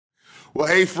Well,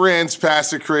 hey friends,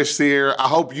 Pastor Chris here. I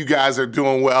hope you guys are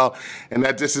doing well and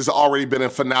that this has already been a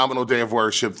phenomenal day of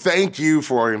worship. Thank you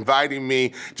for inviting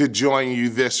me to join you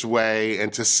this way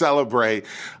and to celebrate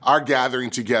our gathering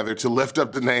together to lift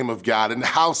up the name of God in the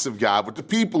house of God with the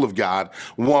people of God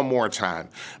one more time.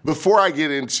 Before I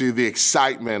get into the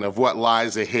excitement of what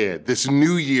lies ahead, this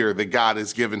new year that God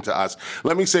has given to us,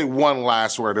 let me say one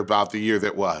last word about the year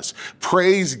that was.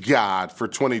 Praise God for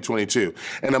 2022.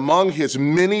 And among his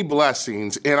many blessings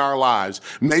in our lives,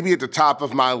 maybe at the top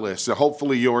of my list, and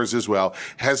hopefully yours as well,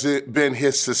 has it been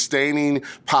his sustaining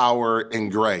power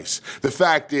and grace. The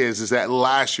fact is that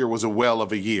last year was a whale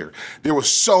of a year. There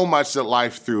was so much that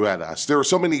life threw at us. There were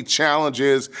so many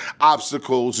challenges,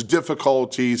 obstacles,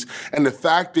 difficulties, and the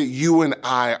fact that you and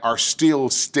I are still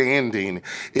standing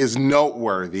is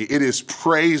noteworthy. It is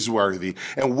praiseworthy,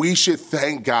 and we should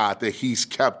thank God that he's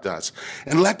kept us.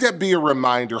 And let that be a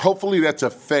reminder. Hopefully that's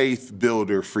a faith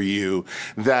builder for you,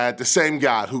 that the same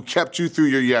God who kept you through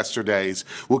your yesterdays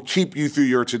will keep you through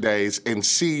your todays and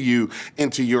see you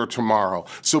into your tomorrow.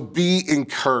 So be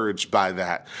encouraged by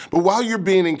that. But while you're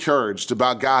being encouraged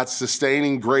about God's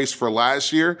sustaining grace for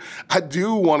last year, I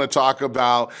do want to talk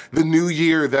about the new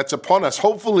year that's upon us.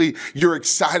 Hopefully you're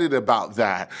excited about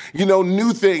that. You know,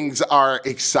 new things are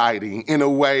exciting in a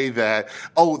way that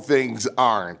old things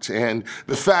aren't. And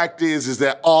the fact is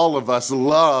that all of us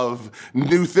love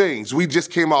new things. We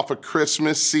just came off a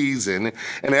Christmas season,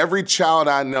 and every child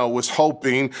I know was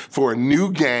hoping for a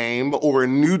new game or a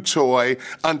new toy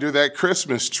under that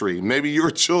Christmas tree. Maybe your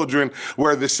children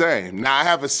were the same. Now, I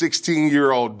have a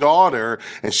 16-year-old daughter,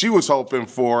 and she was hoping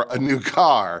for a new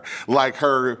car, like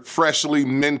her freshly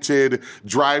minted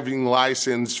driving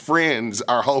license friends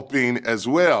are hoping as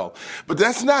well. But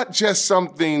that's not just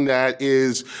something that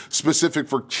is specific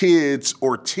for kids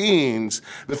or teens.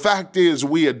 The fact is,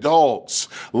 we adults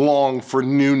long for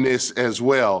newness as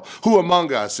well. Who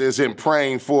among us isn't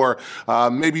praying for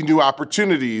maybe new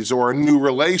opportunities or a new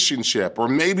relationship, or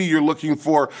maybe you're looking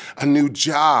for a new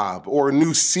job or a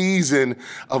new season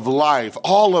of life?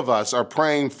 All of us are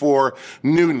praying for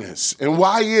newness. And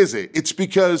why is it? It's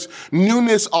because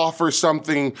newness offers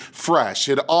something fresh.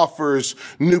 It offers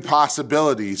new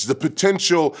possibilities, the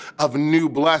potential of new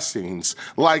blessings,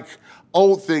 like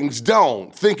old things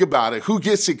don't. Think about it. Who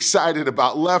gets excited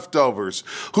about leftovers?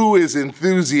 Who is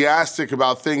enthusiastic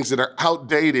about things that are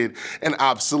outdated and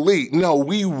obsolete? No,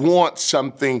 we want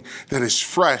something that is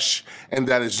fresh and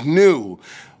that is new.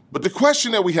 But the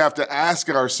question that we have to ask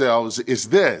ourselves is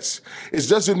this,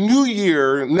 does a new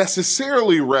year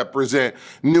necessarily represent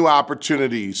new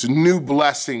opportunities, new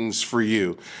blessings for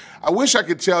you? I wish I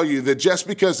could tell you that just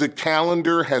because the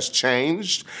calendar has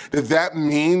changed, that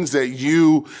means that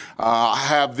you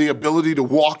have the ability to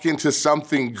walk into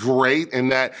something great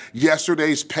and that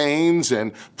yesterday's pains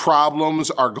and problems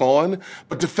are gone.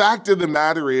 But the fact of the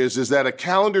matter is that a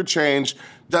calendar change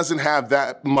doesn't have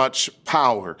that much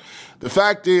power. The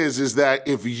fact is that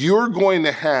if you're going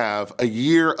to have a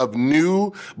year of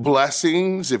new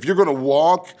blessings, if you're going to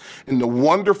walk in the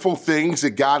wonderful things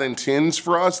that God intends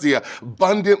for us, the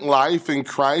abundant life in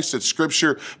Christ that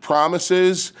Scripture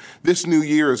promises, this new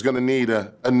year is going to need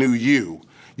a new you.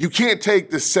 You can't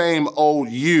take the same old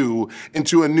you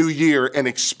into a new year and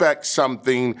expect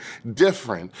something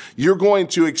different. You're going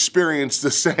to experience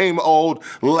the same old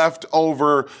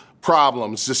leftover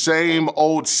problems, the same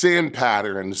old sin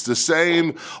patterns, the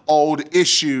same old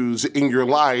issues in your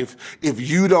life if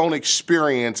you don't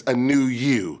experience a new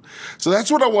you. So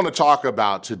that's what I want to talk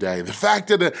about today. The fact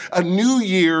that a new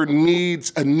year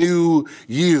needs a new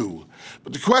you.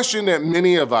 But the question that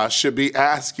many of us should be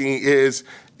asking is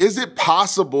it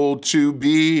possible to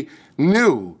be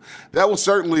new? That was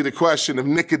certainly the question of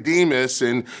Nicodemus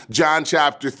in John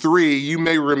chapter 3. You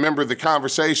may remember the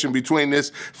conversation between this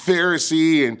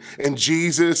Pharisee and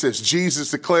Jesus as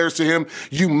Jesus declares to him,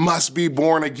 you must be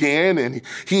born again. And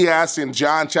he asks in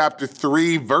John chapter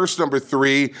 3, verse number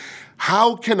 3,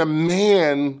 how can a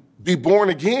man be born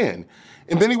again?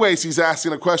 In many ways, he's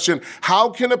asking a question, how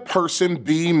can a person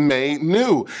be made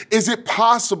new? Is it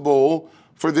possible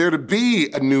for there to be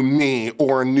a new me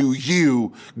or a new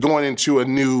you going into a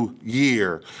new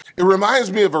year? It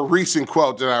reminds me of a recent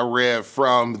quote that I read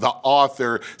from the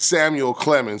author Samuel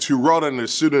Clemens, who wrote under the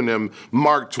pseudonym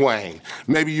Mark Twain.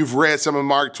 Maybe you've read some of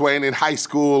Mark Twain in high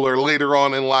school or later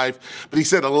on in life, but he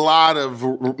said a lot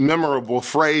of memorable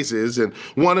phrases. And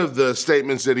one of the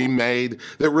statements that he made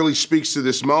that really speaks to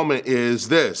this moment is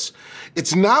this: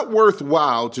 it's not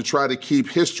worthwhile to try to keep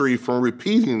history from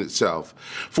repeating itself,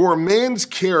 for a man's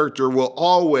character will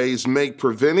always make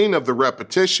preventing of the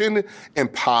repetition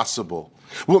impossible.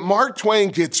 What Mark Twain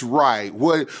gets right,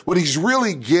 what he's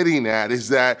really getting at is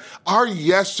that our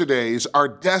yesterdays are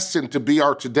destined to be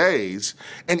our todays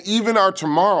and even our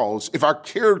tomorrows if our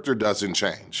character doesn't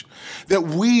change. That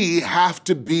we have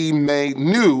to be made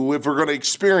new if we're going to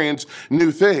experience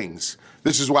new things.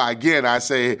 This is why, again, I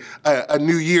say a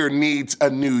new year needs a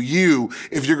new you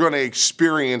if you're going to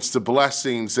experience the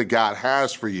blessings that God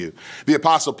has for you. The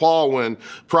Apostle Paul, when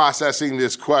processing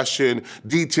this question,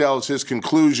 details his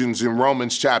conclusions in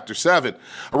Romans chapter 7.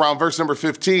 Around verse number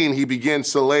 15, he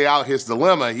begins to lay out his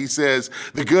dilemma. He says,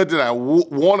 the good that I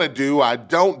want to do, I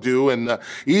don't do, and the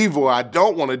evil I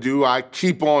don't want to do, I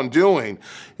keep on doing.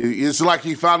 It's like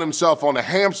he found himself on a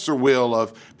hamster wheel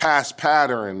of past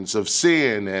patterns of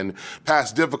sin and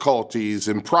past difficulties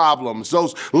and problems.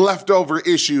 Those leftover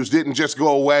issues didn't just go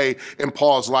away in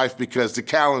Paul's life because the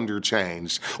calendar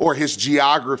changed or his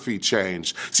geography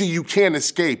changed. See, you can't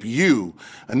escape you.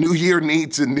 A new year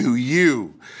needs a new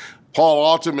you. Paul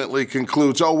ultimately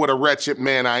concludes, oh, what a wretched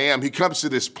man I am. He comes to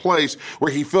this place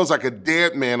where he feels like a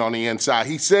dead man on the inside.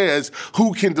 He says,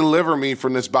 who can deliver me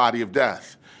from this body of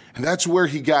death? And that's where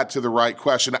he got to the right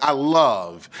question. I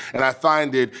love, and I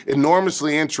find it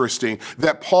enormously interesting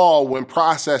that Paul, when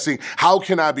processing, how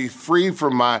can I be free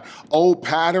from my old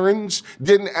patterns,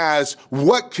 didn't ask,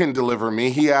 what can deliver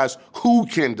me? He asked, who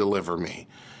can deliver me?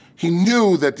 He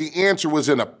knew that the answer was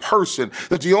in a person,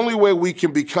 that the only way we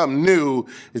can become new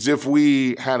is if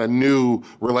we had a new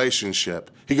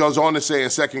relationship. He goes on to say in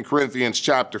 2 Corinthians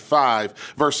chapter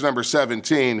 5, verse number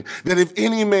 17, that if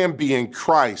any man be in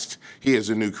Christ, he is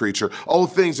a new creature.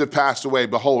 Old things have passed away.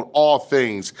 Behold, all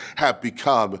things have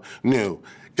become new.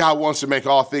 God wants to make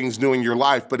all things new in your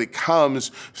life, but it comes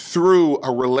through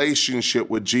a relationship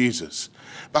with Jesus.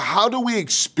 But how do we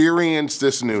experience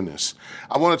this newness?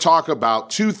 I want to talk about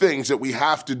two things that we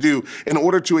have to do in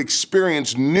order to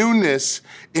experience newness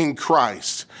in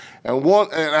Christ. And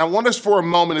I want us for a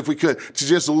moment, if we could, to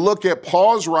just look at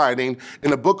Paul's writing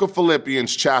in the book of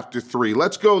Philippians chapter 3.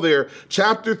 Let's go there,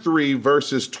 chapter 3,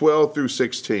 verses 12 through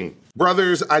 16.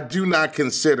 Brothers, I do not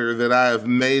consider that I have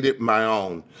made it my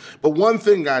own. But one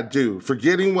thing I do,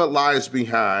 forgetting what lies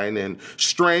behind and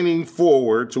straining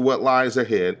forward to what lies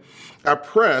ahead, I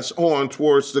press on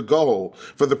towards the goal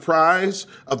for the prize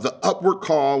of the upward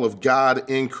call of God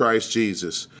in Christ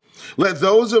Jesus. Let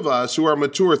those of us who are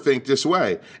mature think this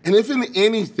way. And if in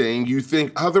anything you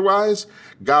think otherwise,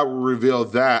 God will reveal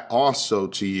that also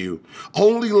to you.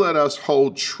 Only let us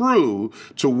hold true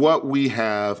to what we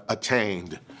have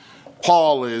attained.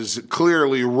 Paul is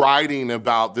clearly writing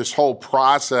about this whole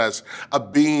process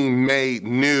of being made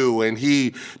new, and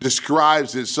he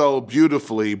describes it so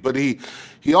beautifully. But he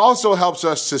also helps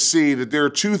us to see that there are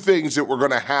two things that we're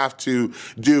going to have to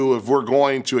do if we're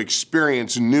going to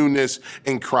experience newness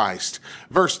in Christ.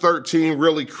 Verse 13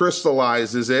 really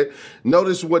crystallizes it.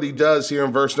 Notice what he does here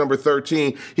in verse number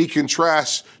 13. He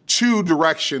contrasts two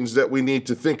directions that we need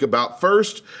to think about.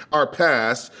 First, our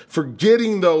past,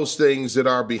 forgetting those things that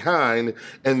are behind,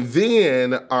 and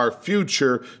then our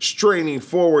future, straining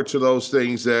forward to those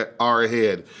things that are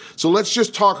ahead. So let's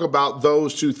just talk about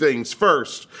those two things.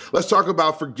 First, let's talk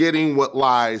about forgetting what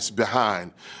lies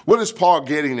behind. What is Paul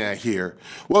getting at here?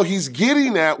 Well, he's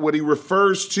getting at what he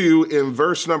refers to in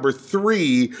verse number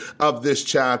 3 of this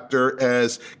chapter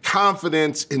as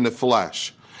confidence in the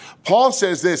flesh. Paul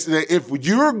says this, that if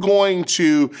you're going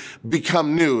to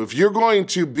become new, if you're going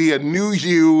to be a new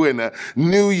you in a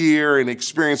new year and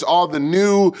experience all the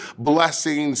new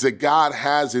blessings that God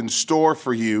has in store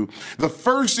for you, the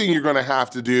first thing you're going to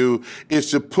have to do is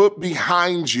to put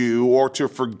behind you or to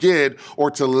forget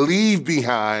or to leave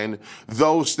behind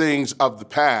those things of the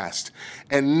past.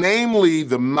 And namely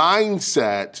the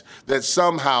mindset that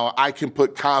somehow I can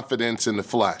put confidence in the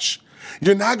flesh.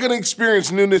 You're not going to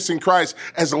experience newness in Christ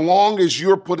as long as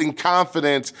you're putting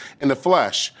confidence in the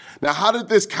flesh. Now, how did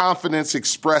this confidence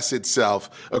express itself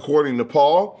according to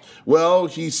Paul? Well,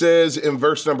 he says in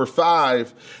verse number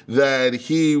 5 that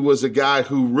he was a guy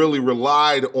who really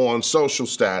relied on social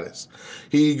status.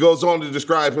 He goes on to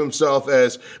describe himself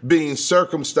as being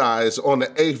circumcised on the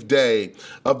 8th day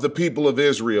of the people of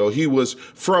Israel. He was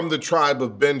from the tribe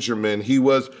of Benjamin. He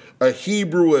was a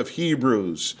Hebrew of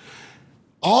Hebrews.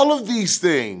 All of these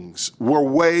things were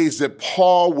ways that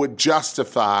Paul would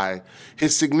justify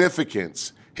his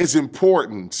significance, his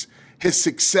importance, his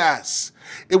success.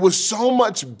 It was so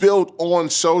much built on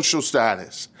social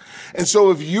status. And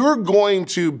so if you're going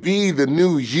to be the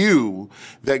new you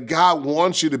that God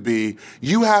wants you to be,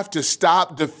 you have to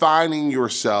stop defining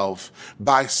yourself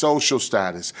by social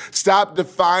status. Stop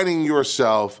defining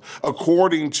yourself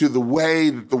according to the way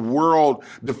that the world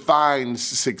defines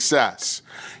success.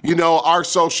 You know, our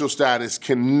social status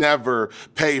can never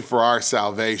pay for our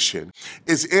salvation.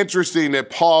 It's interesting that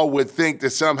Paul would think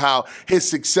that somehow his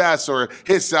success or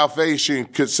his salvation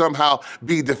could somehow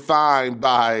be defined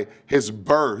by his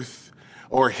birth,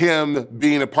 or him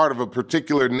being a part of a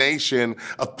particular nation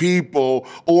of people,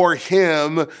 or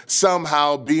him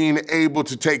somehow being able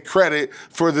to take credit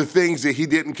for the things that he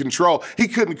didn't control. He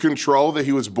couldn't control that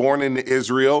he was born into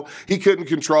Israel. He couldn't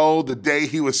control the day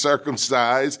he was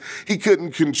circumcised. He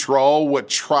couldn't control what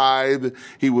tribe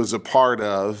he was a part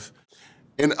of.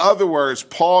 In other words,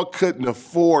 Paul couldn't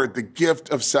afford the gift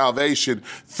of salvation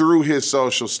through his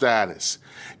social status.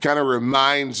 Kind of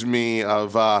reminds me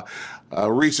of a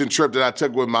recent trip that I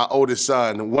took with my oldest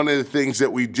son. One of the things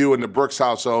that we do in the Brooks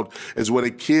household is when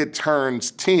a kid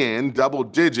turns 10, double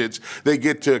digits, they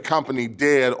get to accompany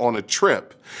dad on a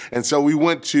trip. And so we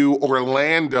went to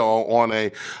Orlando on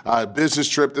a business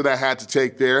trip that I had to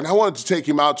take there. And I wanted to take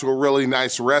him out to a really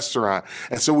nice restaurant.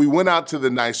 And so we went out to the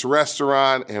nice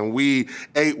restaurant and we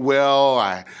ate well.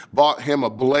 I bought him a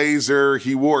blazer.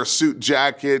 He wore a suit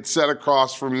jacket, sat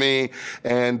across from me.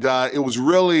 And it was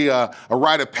really a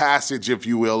rite of passage, if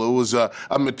you will. It was a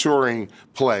maturing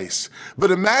place.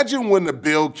 But imagine when the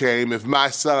bill came, if my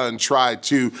son tried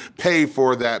to pay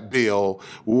for that bill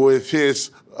with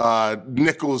his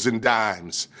nickels and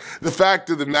dimes. The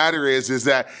fact of the matter is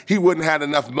that he wouldn't have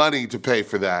enough money to pay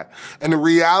for that. And the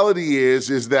reality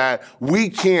is that we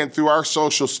can't, through our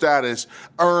social status,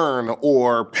 earn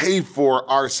or pay for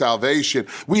our salvation.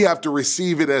 We have to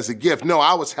receive it as a gift. No,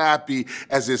 I was happy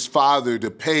as his father to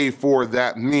pay for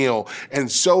that meal. And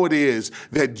so it is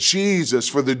that Jesus,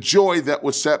 for the joy that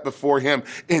was set before him,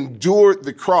 endured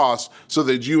the cross so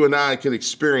that you and I could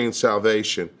experience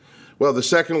salvation. Well, the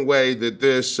second way that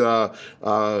this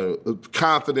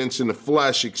confidence in the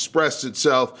flesh expressed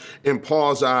itself in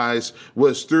Paul's eyes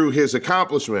was through his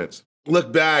accomplishments.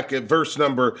 Look back at verse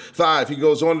number 5. He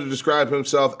goes on to describe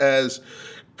himself as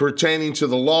pertaining to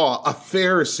the law, a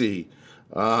Pharisee.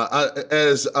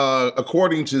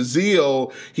 According to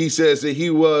zeal, he says that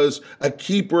he was a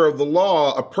keeper of the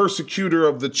law, a persecutor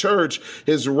of the church.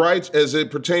 His rights, as it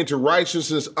pertained to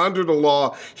righteousness under the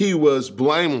law, he was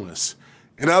blameless.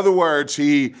 In other words,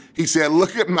 he said,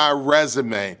 look at my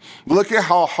resume. Look at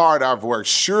how hard I've worked.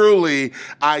 Surely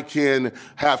I can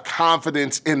have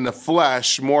confidence in the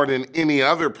flesh more than any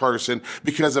other person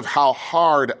because of how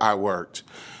hard I worked.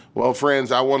 Well,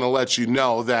 friends, I want to let you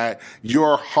know that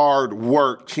your hard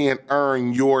work can't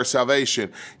earn your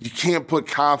salvation. You can't put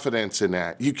confidence in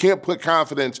that. You can't put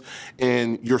confidence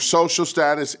in your social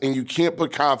status, and you can't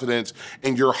put confidence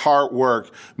in your hard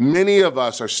work. Many of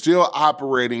us are still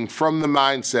operating from the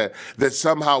mindset that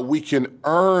somehow we can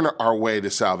earn our way to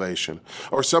salvation,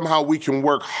 or somehow we can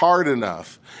work hard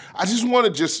enough. I just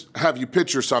want to have you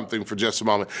picture something for just a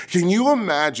moment. Can you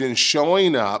imagine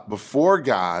showing up before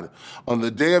God on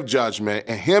the day of judgment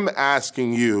and him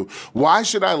asking you, why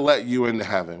should I let you into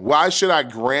heaven? Why should I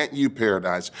grant you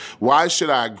paradise? Why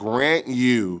should I grant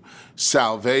you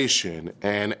salvation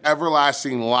and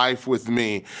everlasting life with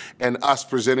me, and us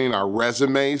presenting our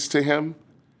resumes to him?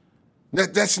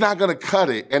 That's not going to cut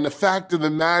it. And the fact of the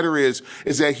matter is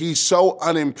that he's so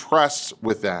unimpressed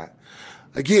with that.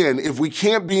 Again, if we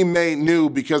can't be made new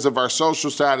because of our social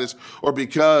status or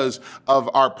because of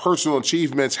our personal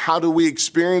achievements, how do we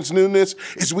experience newness?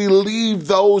 Is we leave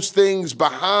those things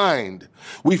behind.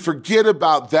 We forget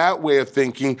about that way of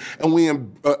thinking, and we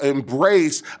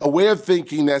embrace a way of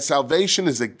thinking that salvation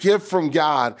is a gift from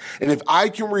God. And if I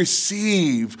can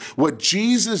receive what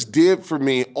Jesus did for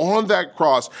me on that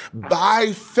cross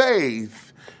by faith,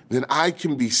 then I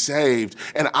can be saved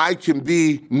and I can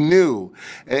be new.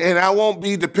 And I won't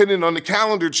be dependent on the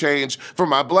calendar change for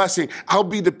my blessing. I'll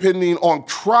be depending on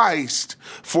Christ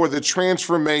for the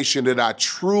transformation that I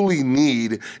truly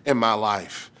need in my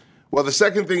life. Well, the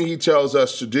second thing he tells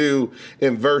us to do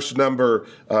in verse number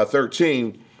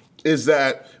 13 is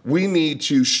that we need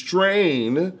to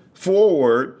strain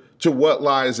forward to what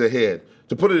lies ahead.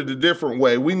 To put it a different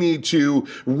way, we need to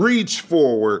reach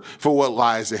forward for what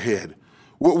lies ahead.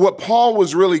 What Paul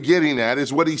was really getting at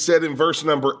is what he said in verse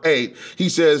number 8. He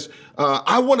says,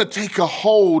 I want to take a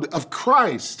hold of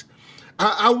Christ.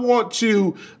 I want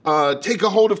to take a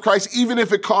hold of Christ, even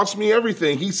if it costs me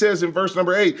everything. He says in verse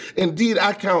number 8, indeed,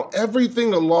 I count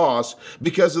everything a loss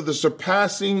because of the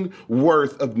surpassing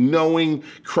worth of knowing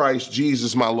Christ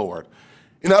Jesus, my Lord.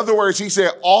 In other words, he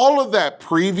said all of that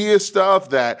previous stuff,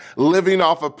 that living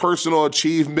off of personal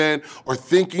achievement or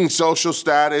thinking social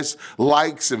status,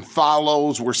 likes and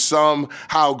follows were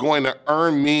somehow going to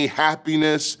earn me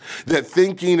happiness, that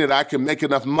thinking that I can make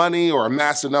enough money or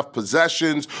amass enough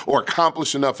possessions or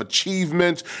accomplish enough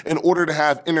achievements in order to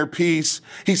have inner peace.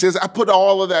 He says, I put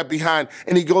all of that behind.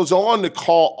 And he goes on to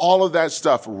call all of that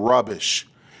stuff rubbish.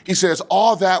 He says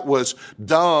all that was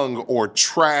dung or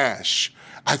trash.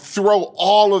 I throw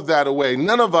all of that away.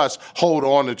 None of us hold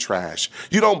on to trash.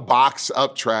 You don't box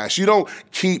up trash. You don't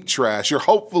keep trash. You're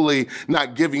hopefully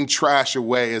not giving trash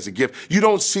away as a gift. You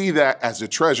don't see that as a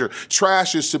treasure.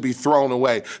 Trash is to be thrown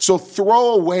away. So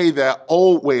throw away that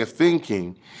old way of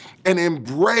thinking and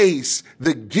embrace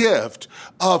the gift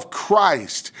of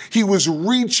Christ. He was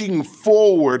reaching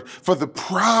forward for the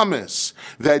promise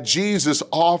that Jesus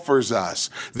offers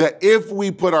us, that if we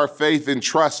put our faith and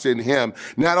trust in him,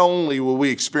 not only will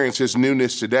we experience his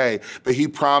newness today, but he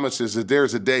promises that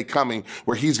there's a day coming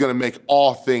where he's going to make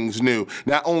all things new,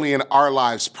 not only in our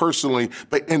lives personally,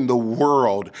 but in the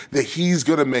world, that he's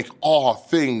going to make all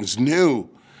things new.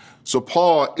 So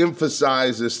Paul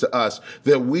emphasizes to us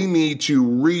that we need to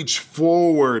reach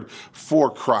forward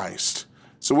for Christ.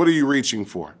 So what are you reaching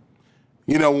for?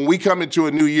 You know, when we come into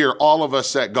a new year, all of us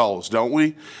set goals, don't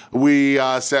we? We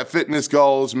set fitness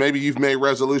goals. Maybe you've made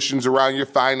resolutions around your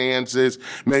finances.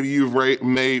 Maybe you've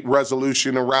made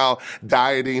resolution around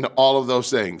dieting, all of those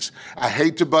things. I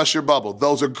hate to bust your bubble.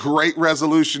 Those are great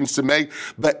resolutions to make,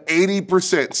 but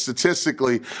 80%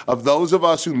 statistically of those of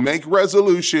us who make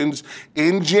resolutions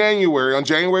in January, on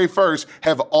January 1st,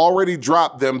 have already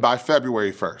dropped them by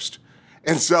February 1st.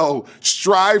 And so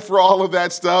strive for all of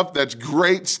that stuff. That's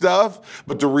great stuff.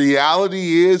 But the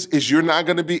reality is you're not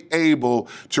going to be able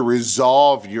to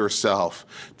resolve yourself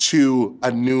to a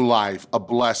new life, a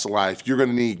blessed life. You're going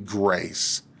to need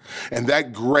grace. And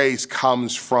that grace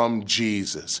comes from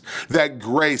Jesus. That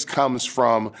grace comes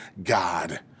from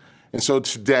God. And so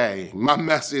today, my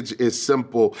message is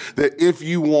simple, that if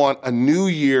you want a new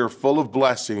year full of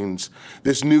blessings,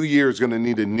 this new year is going to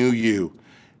need a new you.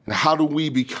 And how do we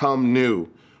become new?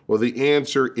 Well, the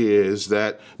answer is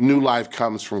that new life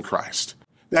comes from Christ.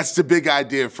 That's the big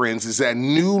idea, friends, is that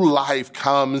new life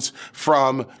comes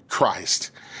from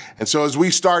Christ. And so as we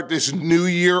start this new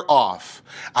year off,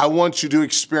 I want you to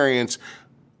experience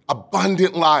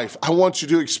abundant life. I want you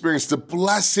to experience the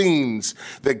blessings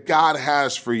that God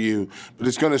has for you. But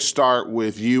it's going to start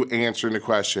with you answering the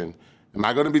question, am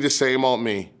I going to be the same old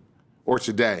me? Or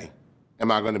today,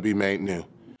 am I going to be made new?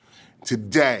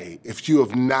 Today, if you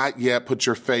have not yet put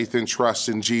your faith and trust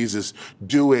in Jesus,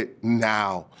 do it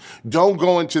now. Don't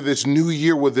go into this new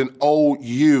year with an old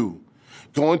you.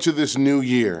 Go into this new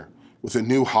year with a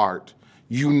new heart.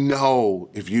 You know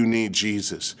if you need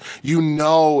Jesus. You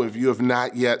know if you have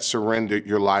not yet surrendered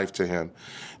your life to him.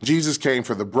 Jesus came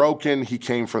for the broken. He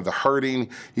came for the hurting.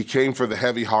 He came for the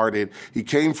heavy-hearted. He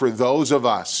came for those of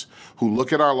us who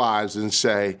look at our lives and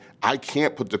say, I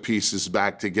can't put the pieces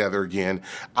back together again.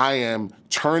 I am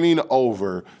turning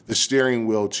over the steering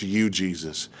wheel to you,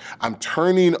 Jesus. I'm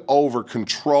turning over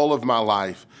control of my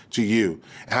life to you.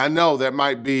 And I know that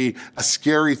might be a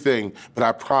scary thing, but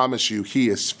I promise you, he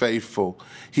is faithful.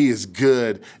 He is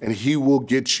good, and he will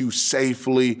get you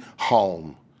safely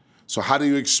home. So how do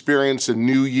you experience a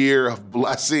new year of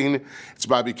blessing? It's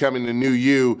by becoming a new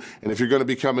you. And if you're going to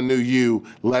become a new you,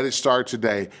 let it start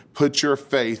today. Put your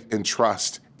faith and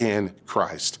trust in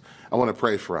Christ. I want to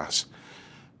pray for us.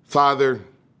 Father,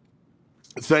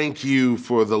 thank you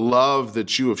for the love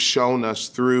that you have shown us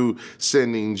through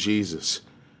sending Jesus.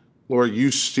 Lord,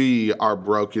 you see our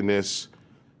brokenness.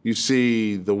 You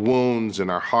see the wounds in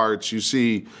our hearts. You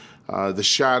see the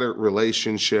shattered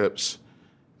relationships.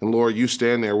 And Lord, you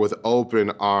stand there with open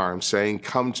arms saying,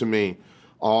 come to me,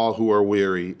 all who are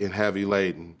weary and heavy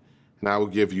laden, and I will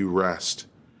give you rest.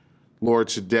 Lord,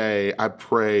 today I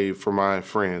pray for my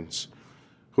friends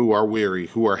who are weary,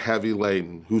 who are heavy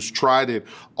laden, who's tried it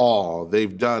all.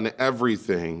 They've done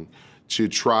everything to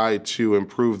try to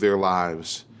improve their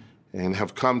lives and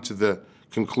have come to the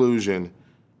conclusion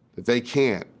that they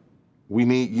can't. We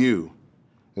need you.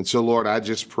 And so, Lord, I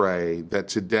just pray that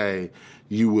today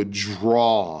you would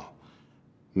draw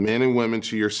men and women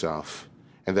to yourself,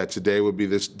 and that today would be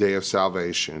this day of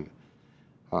salvation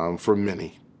for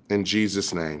many. In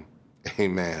Jesus' name,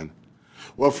 amen.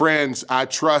 Well, friends, I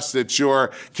trust that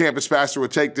your campus pastor will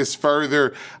take this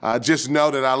further. Just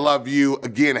know that I love you.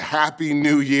 Again, Happy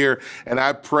New Year. And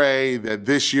I pray that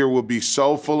this year will be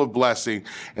so full of blessing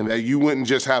and that you wouldn't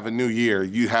just have a new year,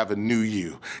 you have a new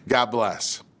you. God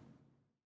bless.